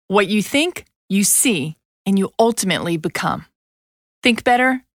What you think, you see, and you ultimately become. Think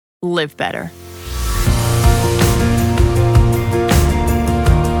better, live better.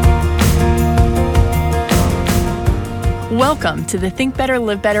 Welcome to the Think Better,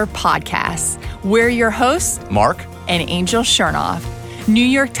 Live Better podcast. We're your hosts, Mark and Angel Chernoff, New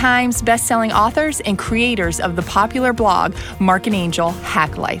York Times bestselling authors and creators of the popular blog Mark and Angel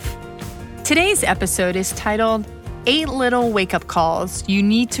Hack Life. Today's episode is titled 8 Little Wake-Up Calls You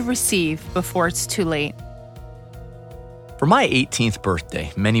Need to Receive Before It's Too Late. For my 18th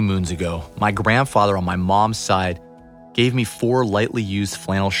birthday, many moons ago, my grandfather on my mom's side gave me 4 lightly used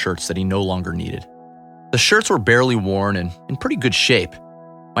flannel shirts that he no longer needed. The shirts were barely worn and in pretty good shape.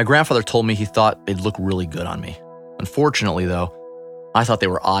 My grandfather told me he thought they'd look really good on me. Unfortunately, though, I thought they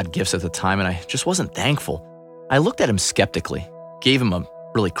were odd gifts at the time and I just wasn't thankful. I looked at him skeptically, gave him a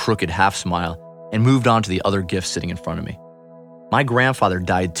really crooked half smile, and moved on to the other gifts sitting in front of me. My grandfather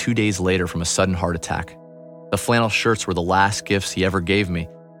died 2 days later from a sudden heart attack. The flannel shirts were the last gifts he ever gave me,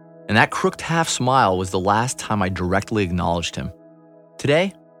 and that crooked half smile was the last time I directly acknowledged him.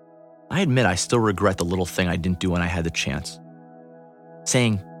 Today, I admit I still regret the little thing I didn't do when I had the chance.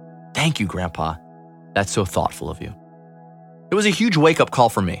 Saying, "Thank you, Grandpa. That's so thoughtful of you." It was a huge wake-up call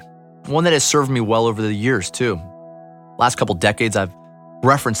for me, one that has served me well over the years, too. Last couple decades, I've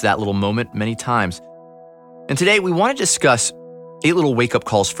referenced that little moment many times. And today, we want to discuss 8 little wake-up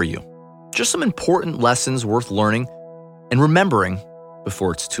calls for you. Just some important lessons worth learning and remembering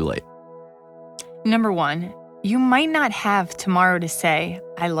before it's too late. Number 1, you might not have tomorrow to say,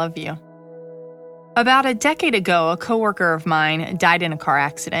 "I love you." About a decade ago, a coworker of mine died in a car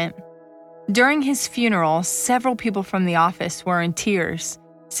accident. During his funeral, several people from the office were in tears,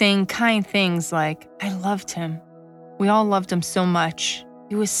 saying kind things like, "I loved him. We all loved him so much.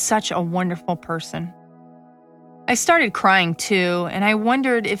 He was such a wonderful person." I started crying too, and I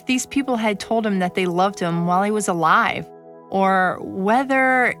wondered if these people had told him that they loved him while he was alive, or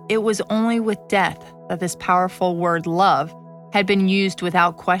whether it was only with death that this powerful word love had been used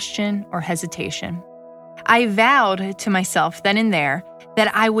without question or hesitation. I vowed to myself then and there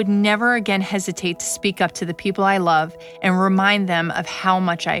that I would never again hesitate to speak up to the people I love and remind them of how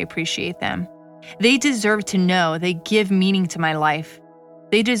much I appreciate them. They deserve to know they give meaning to my life.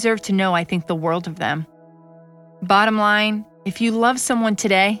 They deserve to know I think the world of them. Bottom line, if you love someone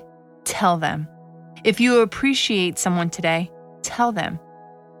today, tell them. If you appreciate someone today, tell them.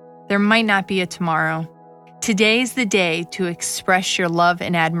 There might not be a tomorrow. Today's the day to express your love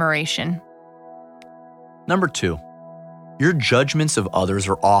and admiration. Number 2, your judgments of others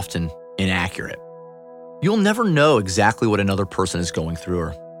are often inaccurate. You'll never know exactly what another person is going through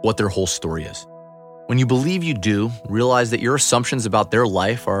or what their whole story is. When you believe you do, realize that your assumptions about their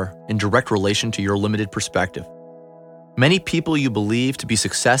life are in direct relation to your limited perspective. Many people you believe to be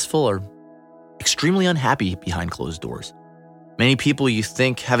successful are extremely unhappy behind closed doors. Many people you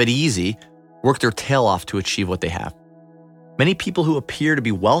think have it easy work their tail off to achieve what they have. Many people who appear to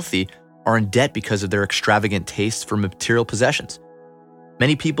be wealthy are in debt because of their extravagant tastes for material possessions.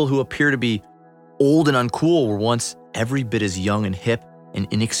 Many people who appear to be old and uncool were once every bit as young and hip and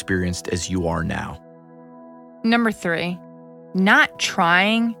inexperienced as you are now. Number 3, not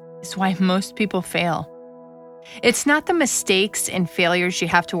trying is why most people fail. It's not the mistakes and failures you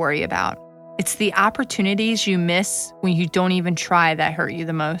have to worry about. It's the opportunities you miss when you don't even try that hurt you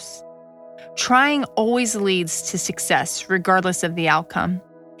the most. Trying always leads to success, regardless of the outcome.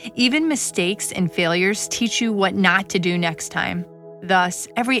 Even mistakes and failures teach you what not to do next time. Thus,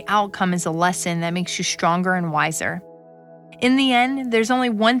 every outcome is a lesson that makes you stronger and wiser. In the end, there's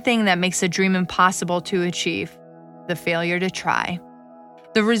only one thing that makes a dream impossible to achieve: the failure to try.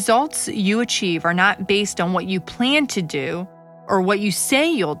 The results you achieve are not based on what you plan to do or what you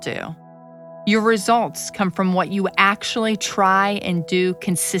say you'll do. Your results come from what you actually try and do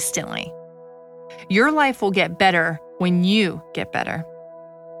consistently. Your life will get better when you get better.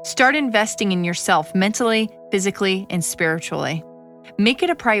 Start investing in yourself mentally, physically, and spiritually. Make it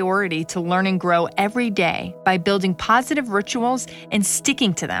a priority to learn and grow every day by building positive rituals and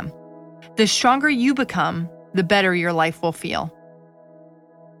sticking to them. The stronger you become, the better your life will feel.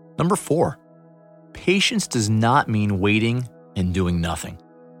 Number 4, patience does not mean waiting and doing nothing.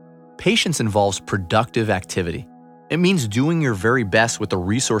 Patience involves productive activity. It means doing your very best with the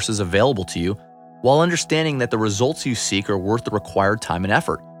resources available to you while understanding that the results you seek are worth the required time and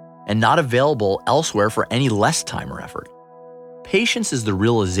effort and not available elsewhere for any less time or effort. Patience is the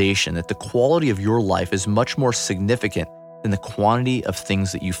realization that the quality of your life is much more significant than the quantity of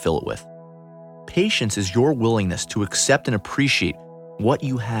things that you fill it with. Patience is your willingness to accept and appreciate what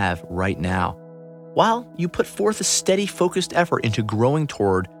you have right now, while you put forth a steady, focused effort into growing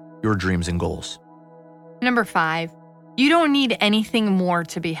toward your dreams and goals. Number 5, you don't need anything more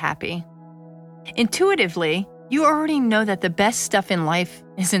to be happy. Intuitively, you already know that the best stuff in life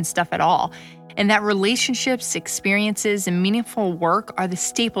isn't stuff at all, and that relationships, experiences, and meaningful work are the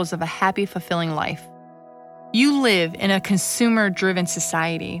staples of a happy, fulfilling life. You live in a consumer-driven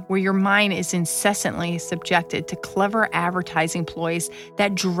society where your mind is incessantly subjected to clever advertising ploys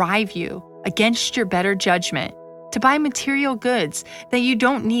that drive you, against your better judgment, to buy material goods that you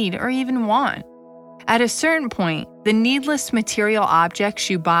don't need or even want. At a certain point, the needless material objects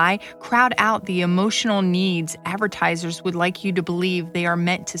you buy crowd out the emotional needs advertisers would like you to believe they are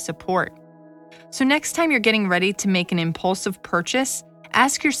meant to support. So next time you're getting ready to make an impulsive purchase,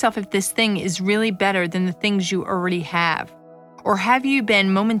 ask yourself if this thing is really better than the things you already have. Or have you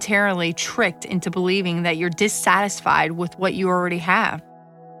been momentarily tricked into believing that you're dissatisfied with what you already have?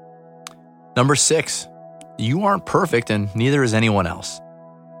 Number 6, you aren't perfect and neither is anyone else.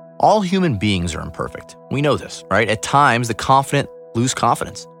 All human beings are imperfect. We know this, right? At times, the confident lose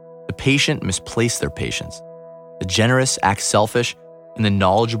confidence. The patient misplace their patience. The generous act selfish, and the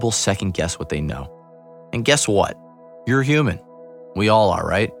knowledgeable second-guess what they know. And guess what? You're human. We all are,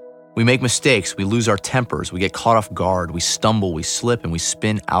 right? We make mistakes, we lose our tempers, we get caught off guard, we stumble, we slip, and we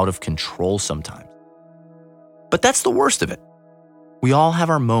spin out of control sometimes. But that's the worst of it. We all have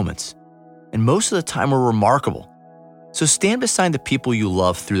our moments, and most of the time we're remarkable. So stand beside the people you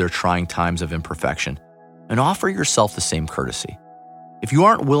love through their trying times of imperfection and offer yourself the same courtesy. If you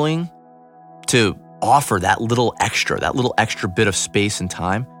aren't willing to offer that little extra bit of space and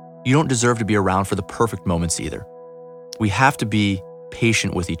time, you don't deserve to be around for the perfect moments either. We have to be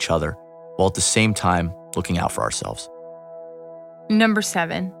patient with each other while at the same time looking out for ourselves. Number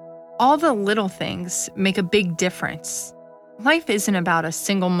 7, all the little things make a big difference. Life isn't about a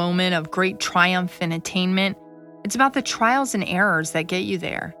single moment of great triumph and attainment. It's about the trials and errors that get you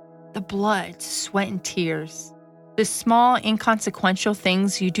there. The blood, sweat, and tears. The small, inconsequential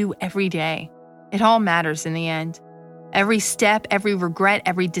things you do every day. It all matters in the end. Every step, every regret,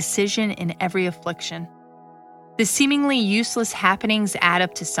 every decision, and every affliction. The seemingly useless happenings add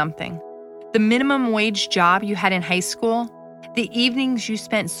up to something. The minimum wage job you had in high school, the evenings you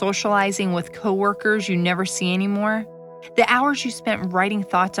spent socializing with coworkers you never see anymore, the hours you spent writing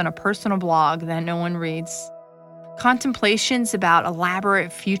thoughts on a personal blog that no one reads, contemplations about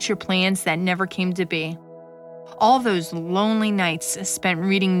elaborate future plans that never came to be. All those lonely nights spent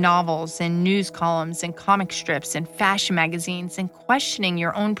reading novels and news columns and comic strips and fashion magazines and questioning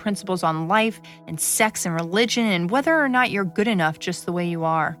your own principles on life and sex and religion and whether or not you're good enough just the way you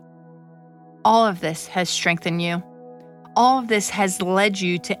are. All of this has strengthened you. All of this has led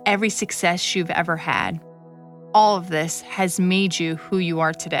you to every success you've ever had. All of this has made you who you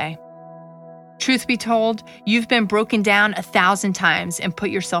are today. Truth be told, you've been broken down 1,000 times and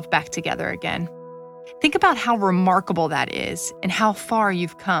put yourself back together again. Think about how remarkable that is and how far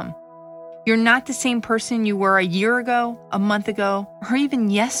you've come. You're not the same person you were a year ago, a month ago, or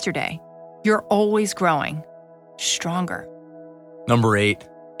even yesterday. You're always growing, stronger. Number 8,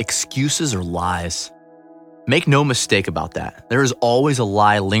 excuses are lies. Make no mistake about that. There is always a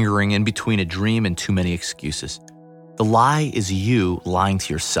lie lingering in between a dream and too many excuses. The lie is you lying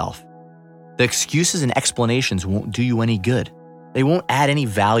to yourself. The excuses and explanations won't do you any good. They won't add any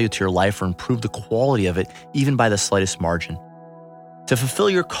value to your life or improve the quality of it, even by the slightest margin. To fulfill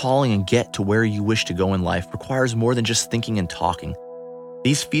your calling and get to where you wish to go in life requires more than just thinking and talking.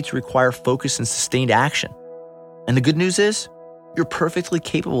 These feats require focus and sustained action. And the good news is, you're perfectly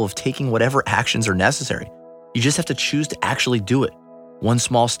capable of taking whatever actions are necessary. You just have to choose to actually do it, one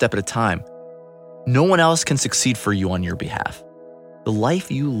small step at a time. No one else can succeed for you on your behalf. The life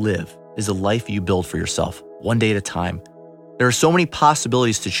you live is a life you build for yourself, one day at a time. There are so many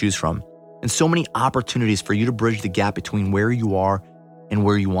possibilities to choose from, and so many opportunities for you to bridge the gap between where you are and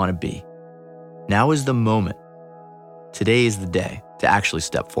where you want to be. Now is the moment. Today is the day to actually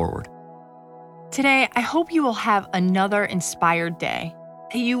step forward. Today, I hope you will have another inspired day,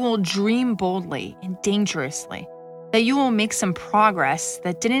 that you will dream boldly and dangerously, that you will make some progress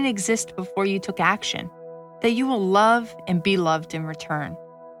that didn't exist before you took action, that you will love and be loved in return,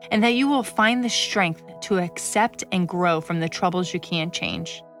 and that you will find the strength to accept and grow from the troubles you can't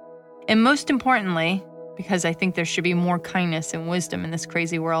change. And most importantly, because I think there should be more kindness and wisdom in this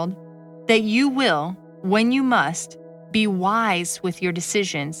crazy world, that you will, when you must, be wise with your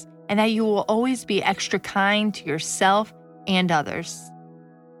decisions, and that you will always be extra kind to yourself and others.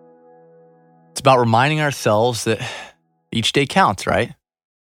 It's about reminding ourselves that each day counts, right?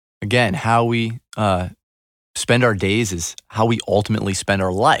 Again, how we spend our days is how we ultimately spend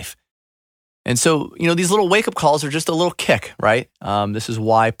our life. And so, these little wake-up calls are just a little kick, right? This is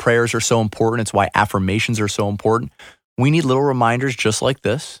why prayers are so important. It's why affirmations are so important. We need little reminders just like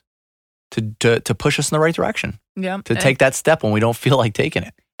this to push us in the right direction. Yeah. To take that step when we don't feel like taking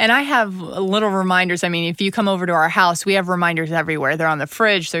it. And I have little reminders. I mean, if you come over to our house, we have reminders everywhere. They're on the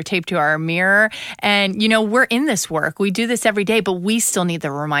fridge. They're taped to our mirror. And, we're in this work. We do this every day, but we still need the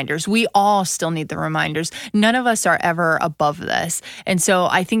reminders. We all still need the reminders. None of us are ever above this. And so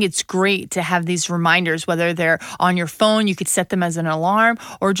I think it's great to have these reminders, whether they're on your phone, you could set them as an alarm,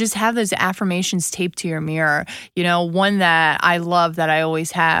 or just have those affirmations taped to your mirror. One that I love that I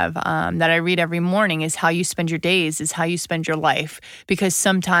always have, that I read every morning is how you spend your days is how you spend your life. Because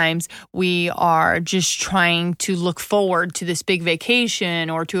sometimes we are just trying to look forward to this big vacation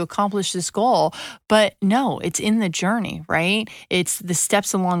or to accomplish this goal. But no, it's in the journey, right? It's the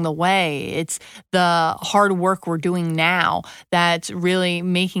steps along the way. It's the hard work we're doing now that's really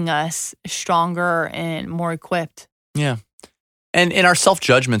making us stronger and more equipped. Yeah. And our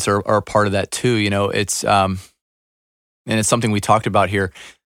self-judgments are a part of that too. It's and it's something we talked about here,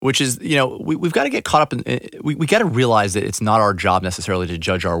 which is, we've got to get caught up in, we got to realize that it's not our job necessarily to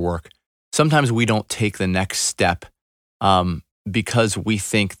judge our work. Sometimes we don't take the next step because we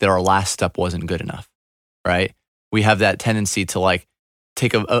think that our last step wasn't good enough, right? We have that tendency to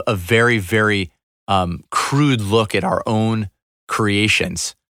take a very, very crude look at our own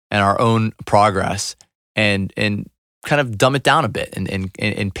creations and our own progress and kind of dumb it down a bit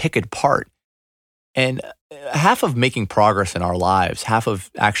and pick it apart. And half of making progress in our lives, half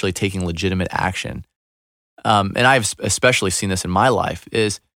of actually taking legitimate action, and I've especially seen this in my life,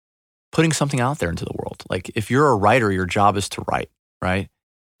 is putting something out there into the world. Like if you're a writer, your job is to write, right?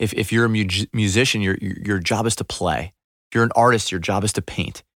 If you're a musician, your job is to play. If you're an artist, your job is to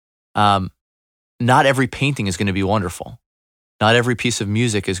paint. Not every painting is going to be wonderful. Not every piece of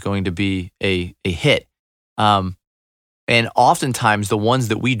music is going to be a hit. And oftentimes, the ones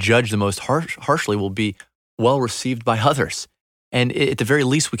that we judge the most harshly will be well received by others. And at the very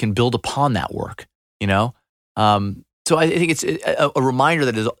least, we can build upon that work, So I think it's a reminder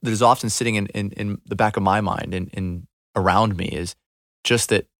that is often sitting in the back of my mind and around me is just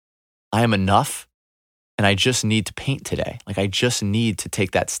that I am enough and I just need to paint today. I just need to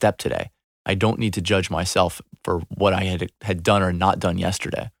take that step today. I don't need to judge myself for what I had done or not done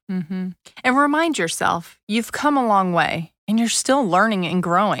yesterday. Mm-hmm. And remind yourself, you've come a long way and you're still learning and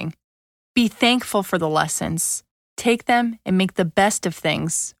growing. Be thankful for the lessons. Take them and make the best of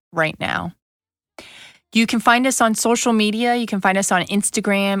things right now. You can find us on social media. You can find us on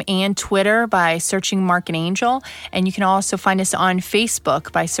Instagram and Twitter by searching Mark and Angel. And you can also find us on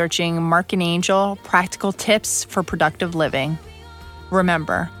Facebook by searching Mark and Angel Practical Tips for Productive Living.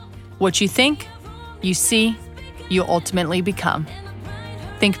 Remember, what you think, you see, you ultimately become.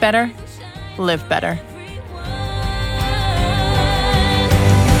 Think better, live better.